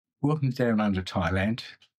Welcome to Down Under Thailand.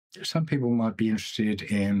 Some people might be interested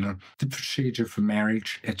in the procedure for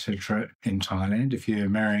marriage, etc., in Thailand if you're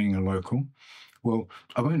marrying a local. Well,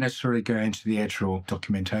 I won't necessarily go into the actual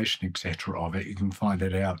documentation, etc., of it. You can find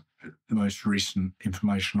it out, the most recent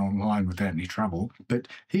information online without any trouble. But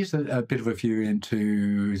here's a bit of a view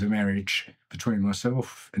into the marriage between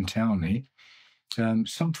myself and Thalinee.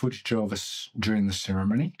 Some footage of us during the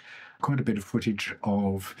ceremony, quite a bit of footage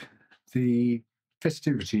of the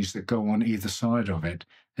festivities that go on either side of it.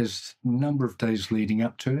 There's a number of days leading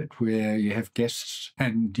up to it where you have guests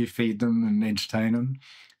and you feed them and entertain them,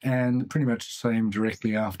 and pretty much the same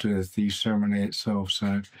directly after the ceremony itself.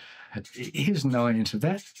 So here's an eye into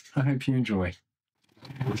that. I hope you enjoy.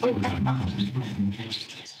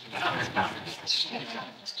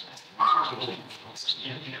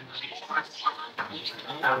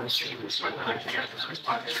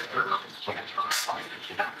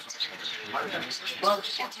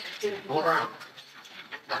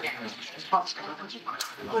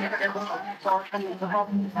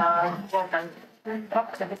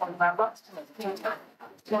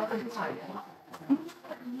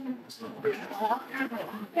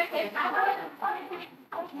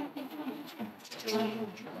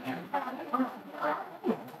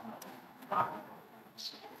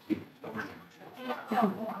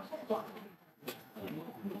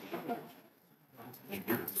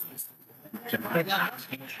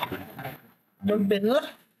 Đừng bị ướt.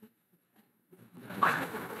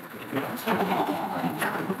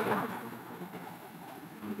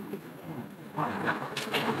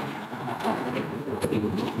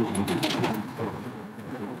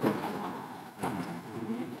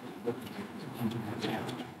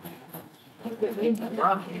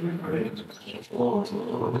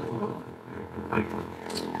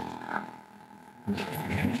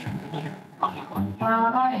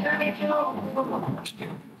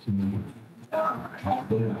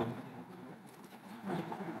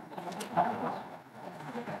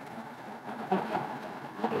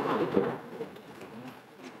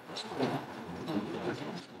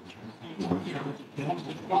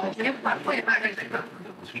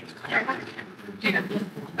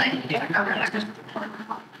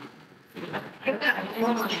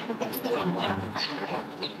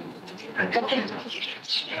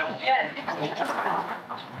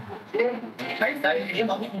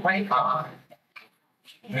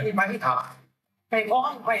 Mày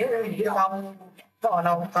có mày không có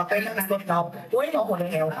đâu có cái con đâu cuối nó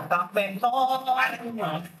còn nghèo tập bèn to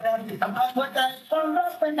tầm hơn với tay con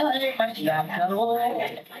rất bên đây mày làm đâu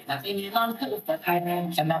là vì con cứ phải thay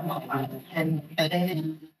cho năm một em ở đây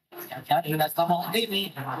chả được là sao mà đi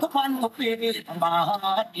vìทุกวันทุกปีมา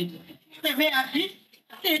ไม่ไม่อาทิตย์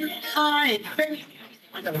ที่ไอ้เป็น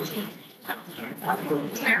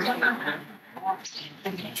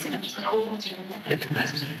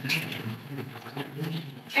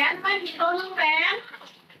แฟนไม่มีตัวนึงแฟน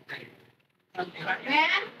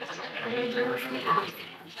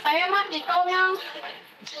ใส่มามีตัวยัง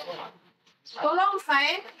ตัวลองใส่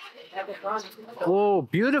Oh,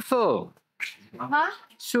 beautiful. ฮะ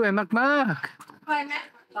สวยมากๆ ไปไหม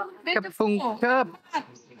ขอบคุณครับ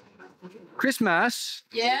Christmas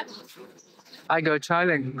Yes I go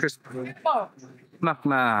Thailand Christmas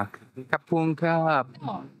มากๆขอบคุณครับ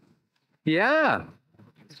Yeah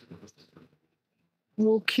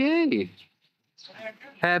Okay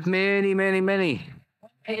Have many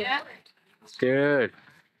Yeah Good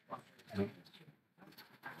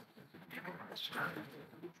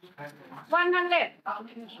 100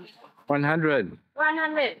 100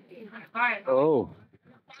 Oh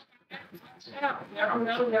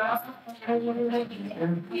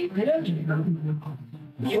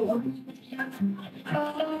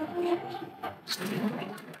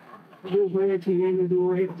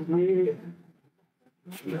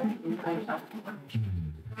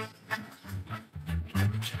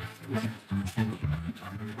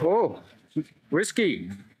Oh, whiskey.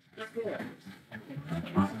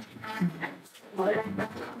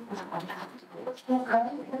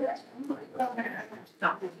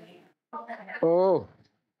 Oh,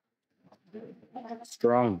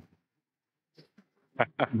 strong.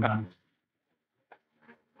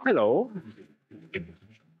 Hello.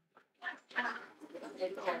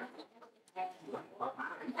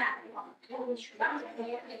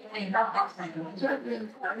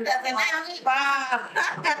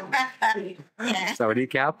 Sawadee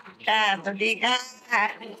Cap. สวัสดีค่ะ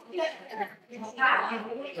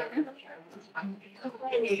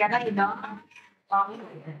ดีกันได้เนาะ Oh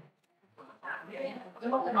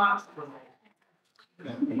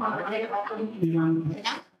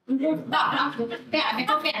bẻ cái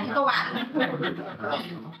có bẻ cơ bản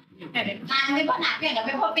ăn cái con nào bẻ là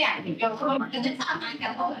cái có bẻ thì cho không cho chân sạm ăn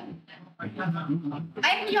cả thôi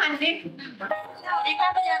ấy đi ăn đi đi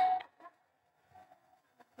qua bây giờ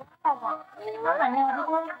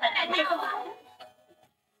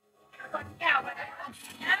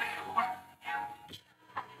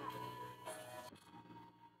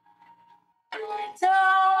จ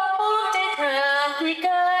งใจเธอที่เ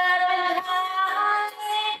กิดเป็นไทย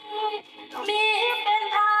มีเป็น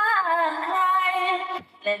ทาสใคร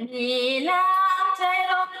และมีน้ำใจ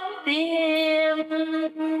ล้นเต็ม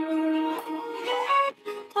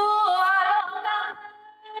ทั่ว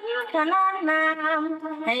โลกขนานนาม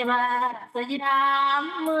ให้ว่าสยาม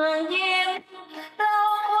เมืองยิ้มเรา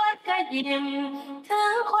ควรก็ยิ้มถึ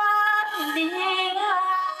งความดีงา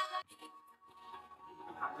ม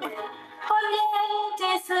คนยังใจ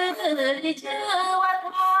ซื่อที่ชื่อว่า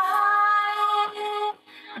ไทย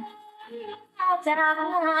จาก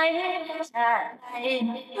ไหนชาติไทยไ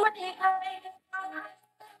ม่เคย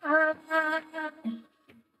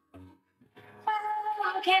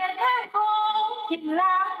เขียนแค่คงคิด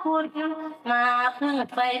รักคุณมาเพื่อ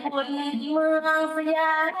ไปบุญเมืองสย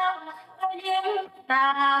ามเรายิ้มตา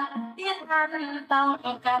ที่ท่านต้อง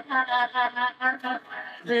การ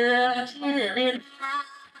เรื่องชื่อเรียน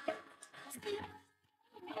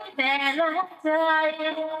แต่ละใจ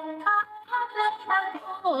ทั้ง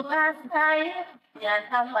ผู้อาศัยอย่า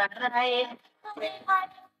ทำอะไรไม่ให้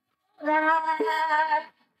รัก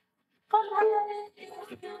คนไท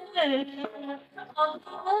ยคน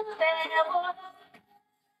แต่ว่า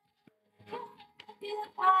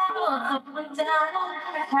ใจ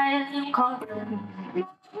ไทยของ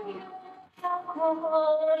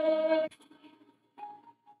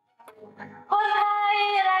คนไทย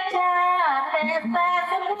รักชาติเป็นแฟน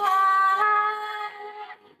ไทย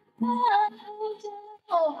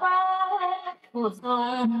ผู้ฟ้าผู้ทร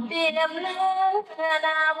งเตรียมเนื้อน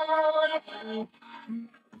าบุญ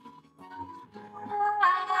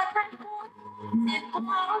ท่านสิทธิ์ของ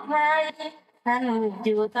ไทยท่านอ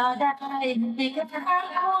ยู่ต่อได้อีกทาง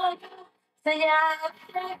คุณสยาม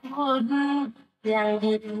ได้บุญอย่าง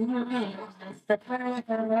ยิ่งสะพ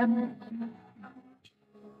รั่ง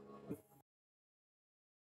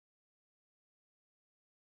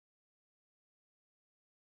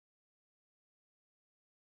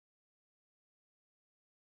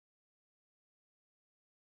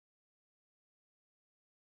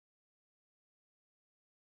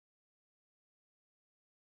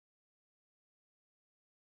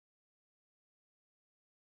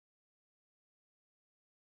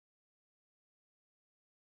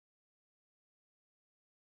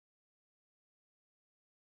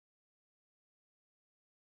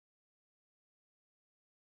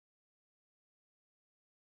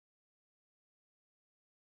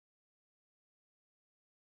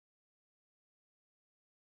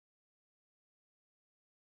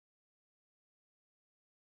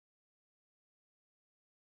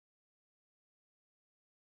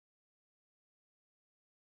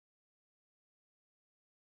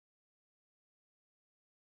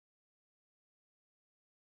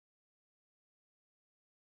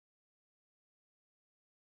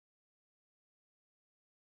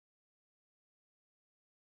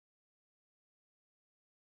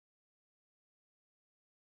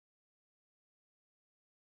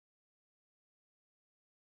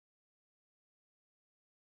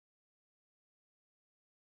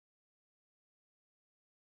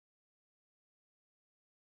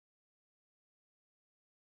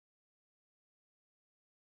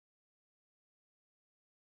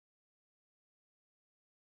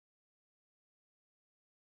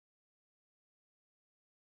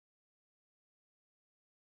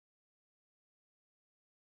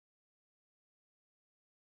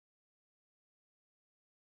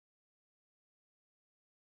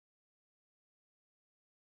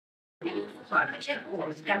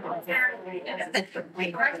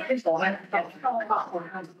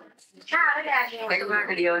ไปมาค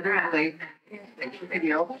นเดียวนะเลยไปเ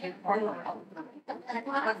ดียว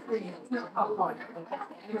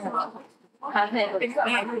คาเฟ่เป็นแ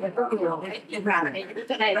ม่ก็อยู่ในร้าน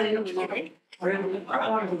จะได้เรื่องนี้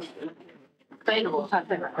ไปหนูคาเ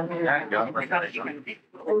ฟ่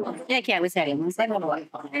แยกแขกไปใส่มันใส่หมดเลย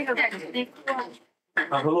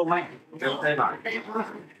เอาเขาลูกไหมเต็มใส่บาท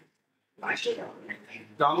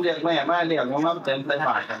จ้องเรียกแม่แม่เรียกน้องรับเต็มใส่บ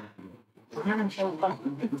าทกัน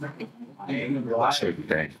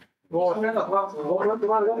Super. โอ้แม่บอกว่าโอ้รถ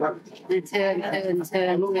ว่าเรื่องแบบเชิ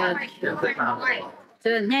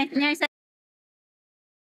ญง่าย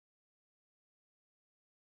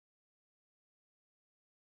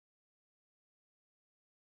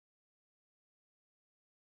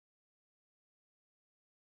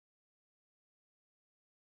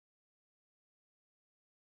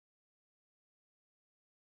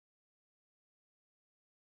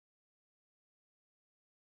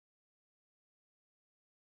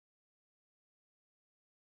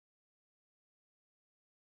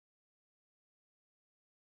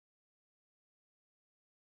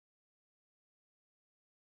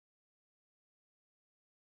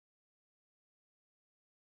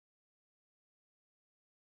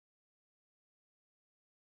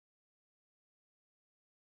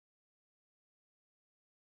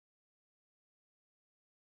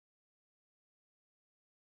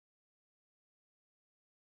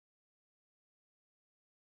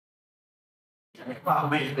ความ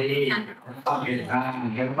ไม่ดีความเห็นทาง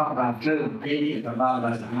เห็นความราบรื่นที่กับบ้านเร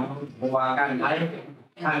าสาววางกันไว้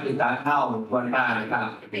ทางติดตามเข้าวันหน้าครับ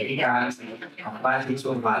ในการของบ้านที่ส่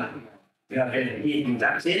วนบ้านเพื่อเป็นที่จั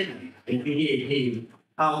ดสิ้นเป็นที่ที่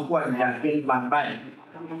เข้าควรอย่างเป็นบันไป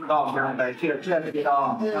ต้องนำไปเชื่อพี่น้อง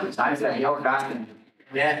สายเสียเดียวกัน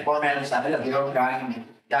และพ่อแม่สายเสียเดียวกัน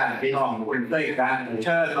ญาติพี่น้องคุณด้วยกันเ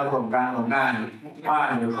ชิญมาร่วมการของงานบ้าน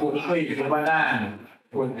หรือคุณคุยกันว่าได้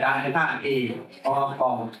คุณยายท่านอีกพอก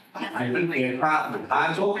องไอ้ที่เกี่ยวกับทาง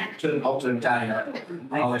ชุกเชิญอกสนใจ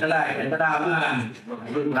เราจะได้เป็นพระดาวมา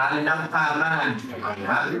รุ่นร้านน้ำผ้ามา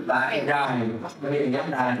หาหลายยาวไม่ยัง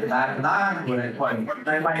ได้หลายล้านคนไ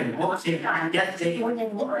ด้ไป60 70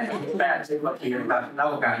 80ปีกับเท่า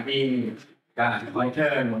กันมีการคอยเชิ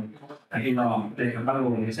ญพี่น้องเป็นกำลังล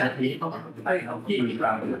งในเส้นที่ให้เขาที่เร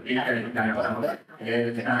าที่ใจของเรา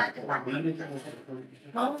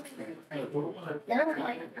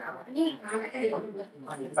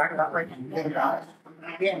ฟังรับไปเรื่องราว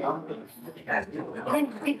เรื่องของ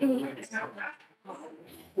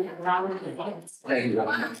เลย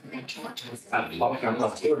พร้อมกับเรา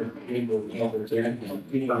ช่วยมีบุญมีบุญเชื่อ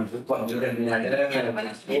มีบางทุกคนจะได้มีอะไรได้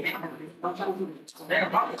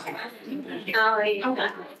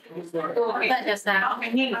ก็จะสาว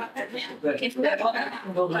คิดแบบ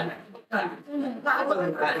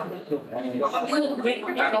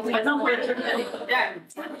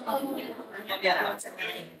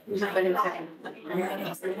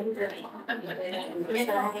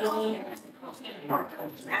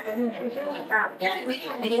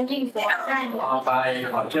ต่อไป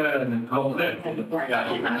ขอเชิญลงเรื่องอย่าง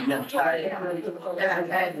ที่มันยังใช้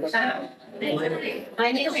ไม่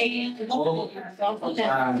ได้เอง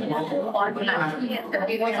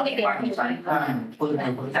ปืน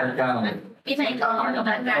ปืนใส่เจ้าพี่ไม่ก็ตรง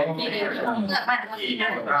นั้นการที่เรื่องเงื่อนมัน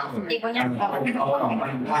อีกคนยังพอเอาสองพั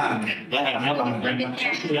นห้าและแอบบาง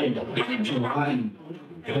เป็นชุมพัน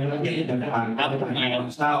ที่เดินทางรับงาน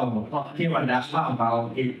เศร้าที่วันดักข้าวเบา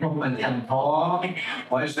อีกพวกมันยังท้อ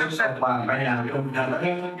คอยซื้อสักบาทไปอย่างยมจะเ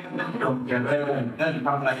ริ่มเงินท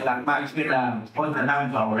ำไรหลังมากขึ้นแล้วคนจะนั่ง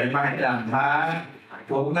เผาไรมากหลังท้า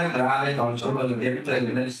พวกนักราในตอนชมเด็กตื่น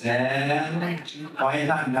ในแสงขอให้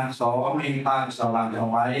ท่านทั้งสองมีทางสว่างเอา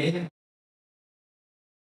ไว้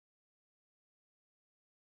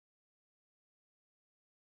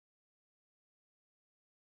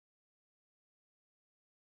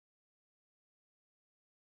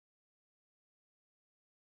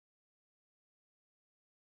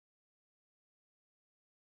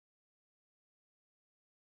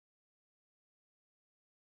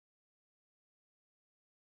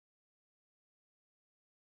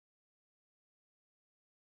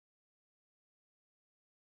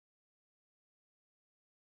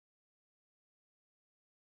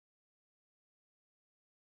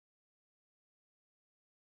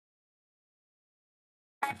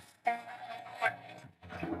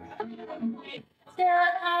จะ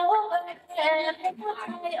เอาแค่ผู้ช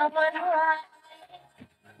ายเอามาทำ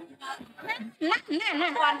นั่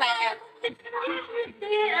นวันไปอ่ะ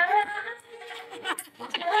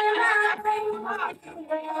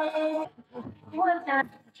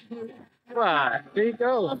ว้าดีเ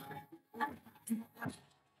ก้า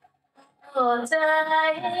หัวใจ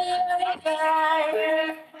ท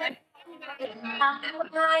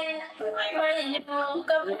ำไมไม่อยู่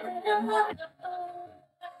กับเธ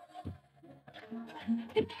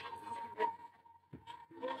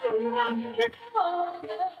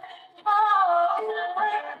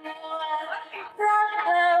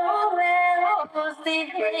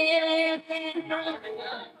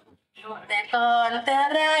แต่ก่อนแต่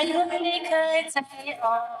ไรไม่เคยใจ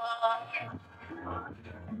อ่อน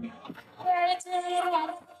เคยเจอรั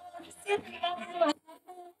กสิบ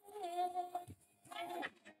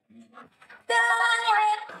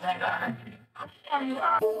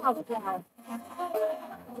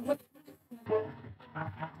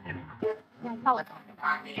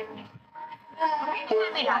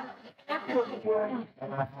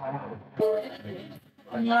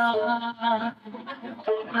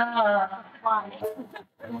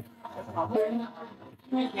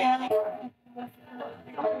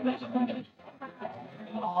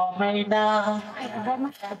ไม่ได้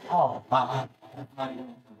ออกมา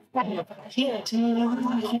เชื่อถือ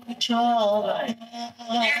ชอบ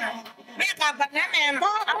แม่กลับกันนะแม่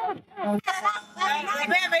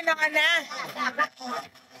แม่ไปนอนนะ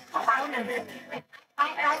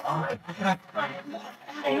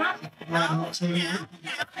น้ำเสีย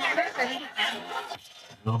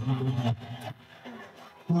ล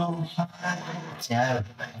มหายใจ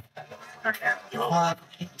ความ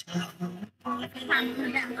คิดถึง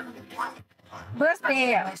birthday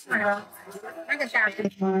อ่ะน่าจะจำ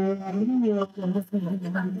ร้าน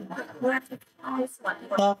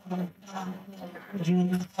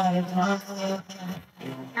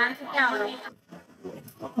ทุกอย่าง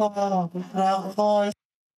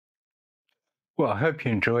Well, I hope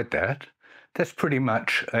you enjoyed that. That's pretty much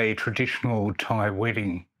a traditional Thai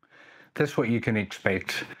wedding. That's what you can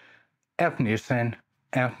expect out in Isan,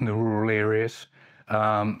 out in the rural areas.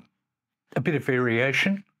 A bit of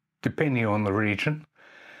variation depending on the region,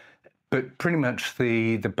 but pretty much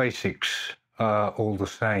the basics are all the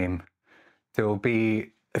same. There will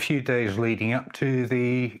be a few days leading up to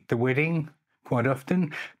the wedding. Quite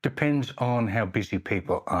often depends on how busy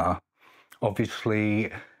people are.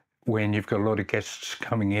 Obviously, when you've got a lot of guests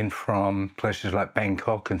coming in from places like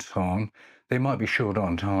Bangkok and so on, they might be short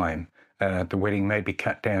on time. The wedding may be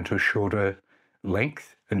cut down to a shorter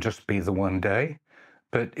length and just be the one day,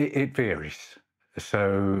 but it varies.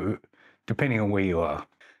 So depending on where you are.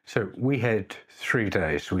 So we had 3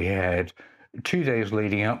 days. We had 2 days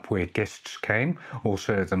leading up where guests came.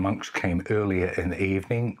 Also, the monks came earlier in the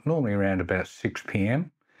evening, normally around about 6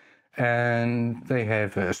 p.m. And they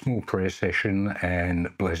have a small prayer session and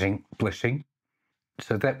blessing.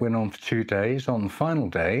 So that went on for 2 days. On the final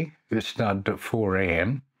day, it started at 4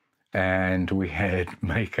 a.m. and we had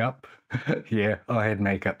makeup. Yeah, I had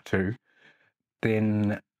makeup too.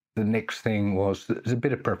 Then the next thing was there's a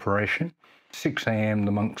bit of preparation. 6 a.m.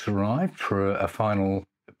 the monks arrived for a final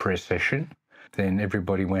prayer session. Then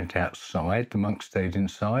everybody went outside. The monks stayed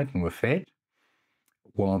inside and were fed.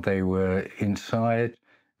 While they were inside,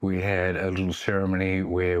 we had a little ceremony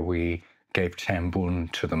where we gave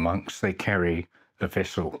tambun to the monks. They carry a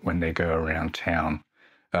vessel when they go around town.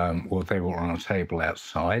 Well, they were on a table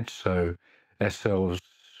outside, so ourselves,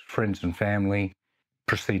 friends and family,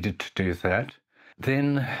 proceeded to do that.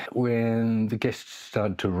 Then when the guests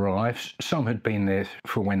started to arrive, some had been there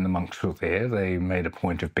for when the monks were there. They made a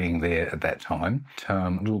point of being there at that time. A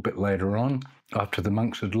little bit later on, after the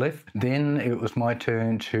monks had left, then it was my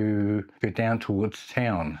turn to go down towards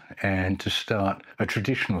town and to start a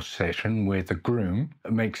traditional session where the groom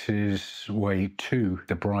makes his way to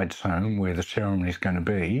the bride's home where the ceremony is going to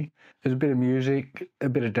be. There's a bit of music, a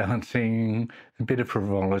bit of dancing, a bit of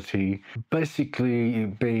frivolity, basically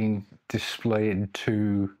being displayed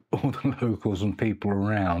to all the locals and people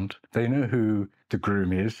around. They know who the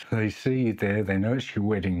groom is. They see you there. They know it's your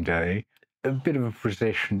wedding day. A bit of a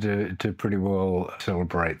procession to pretty well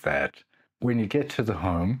celebrate that. When you get to the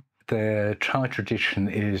home, the Thai tradition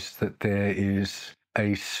is that there is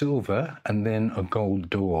a silver and then a gold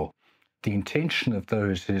door. The intention of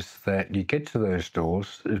those is that you get to those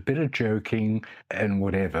doors, a bit of joking and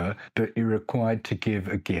whatever, but you're required to give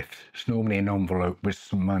a gift. It's normally an envelope with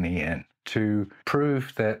some money in to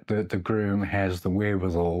prove that the groom has the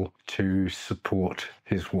wherewithal to support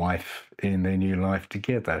his wife in their new life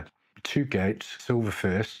together. 2 gates, silver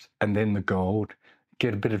first, and then the gold.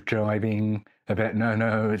 Get a bit of jibing about,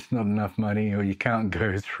 no, it's not enough money or you can't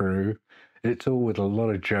go through. It's all with a lot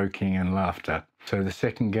of joking and laughter. So the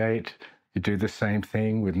second gate, you do the same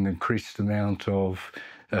thing with an increased amount of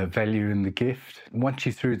value in the gift. Once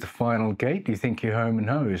you're through the final gate, you think you're home and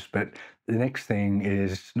hosed, but the next thing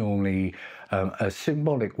is normally a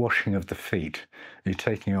symbolic washing of the feet. You're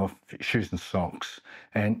taking off shoes and socks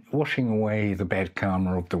and washing away the bad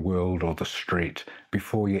karma of the world or the street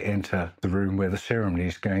before you enter the room where the ceremony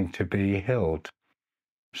is going to be held.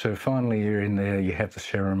 So finally you're in there, you have the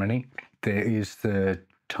ceremony. There is the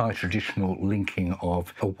Thai traditional linking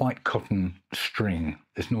of a white cotton string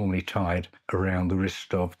is normally tied around the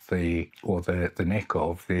wrist of the neck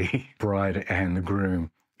of the bride and the groom.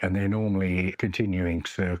 And they're normally continuing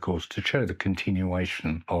circles to show the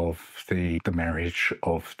continuation of the marriage,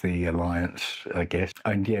 of the alliance, I guess.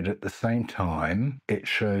 And yet at the same time, it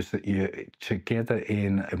shows that you're together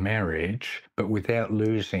in a marriage, but without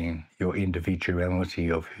losing your individuality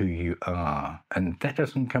of who you are. And that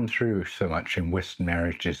doesn't come through so much in Western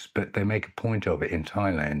marriages, but they make a point of it in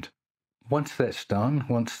Thailand. Once that's done,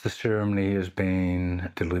 once the ceremony has been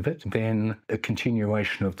delivered, then a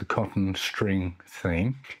continuation of the cotton string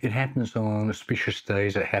theme. It happens on auspicious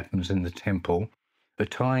days, it happens in the temple. The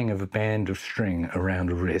tying of a band of string around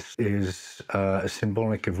a wrist is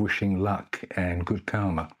symbolic of wishing luck and good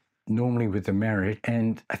karma. normally with the marriage,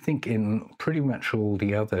 and I think in pretty much all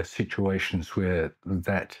the other situations where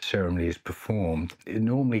that ceremony is performed, you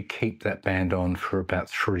normally keep that band on for about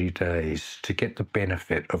 3 days to get the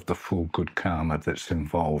benefit of the full good karma that's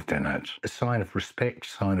involved in it. A sign of respect,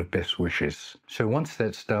 sign of best wishes. So once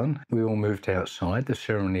that's done, we all moved outside. The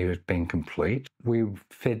ceremony has been complete. We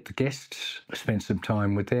fed the guests, spent some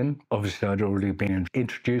time with them. Obviously, I'd already been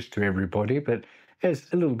introduced to everybody, but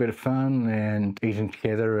it's a little bit of fun and eating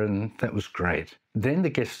together, and that was great. Then the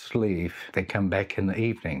guests leave. They come back in the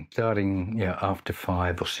evening, starting after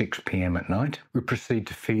 5 or 6 p.m. at night. We proceed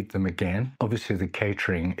to feed them again. Obviously, the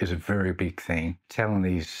catering is a very big thing.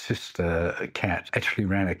 Thalinee's sister, Kat, actually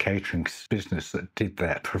ran a catering business that did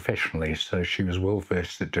that professionally, so she was well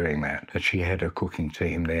versed at doing that. And she had a cooking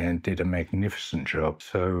team there and did a magnificent job.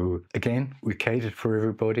 So again, we catered for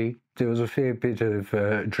everybody. There was a fair bit of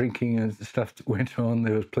drinking and stuff that went on.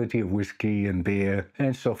 There was plenty of whiskey and beer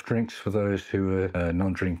and soft drinks for those who were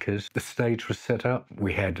non-drinkers. The stage was set up.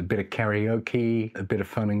 We had a bit of karaoke, a bit of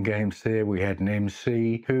fun and games there. We had an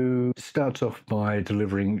MC who starts off by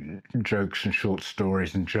delivering jokes and short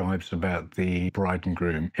stories and jibes about the bride and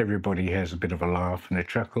groom. Everybody has a bit of a laugh and a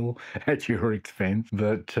chuckle at your expense,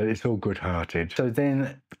 but it's all good-hearted. So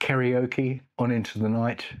then karaoke on into the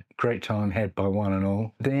night. Great time had by one and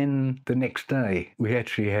all. Then the next day, we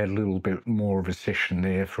actually had a little bit more of a session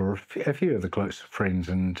there for a few of the closer friends,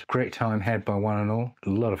 and great time had by one and all. A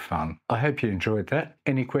lot of fun. I hope you enjoyed that.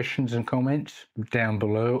 Any questions and comments down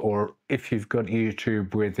below, or if you've got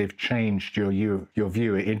YouTube where they've changed your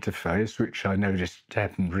viewer interface, which I noticed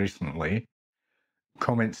happened recently,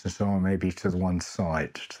 comments and so on maybe to the one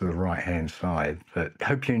side, to the right-hand side. But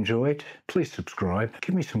hope you enjoyed. Please subscribe.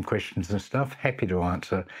 Give me some questions and stuff. Happy to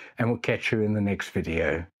answer. And we'll catch you in the next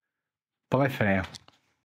video. Bye for now.